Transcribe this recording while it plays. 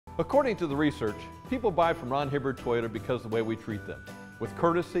According to the research, people buy from Ron Hibbard Toyota because of the way we treat them, with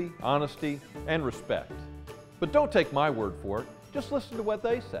courtesy, honesty, and respect. But don't take my word for it, just listen to what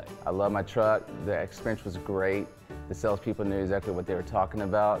they say. I love my truck, the experience was great. The salespeople knew exactly what they were talking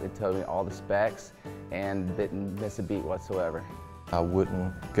about. They told me all the specs and didn't miss a beat whatsoever. I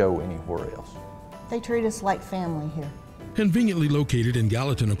wouldn't go anywhere else. They treat us like family here. Conveniently located in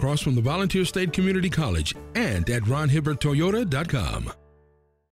Gallatin across from the Volunteer State Community College and at ronhibbardtoyota.com.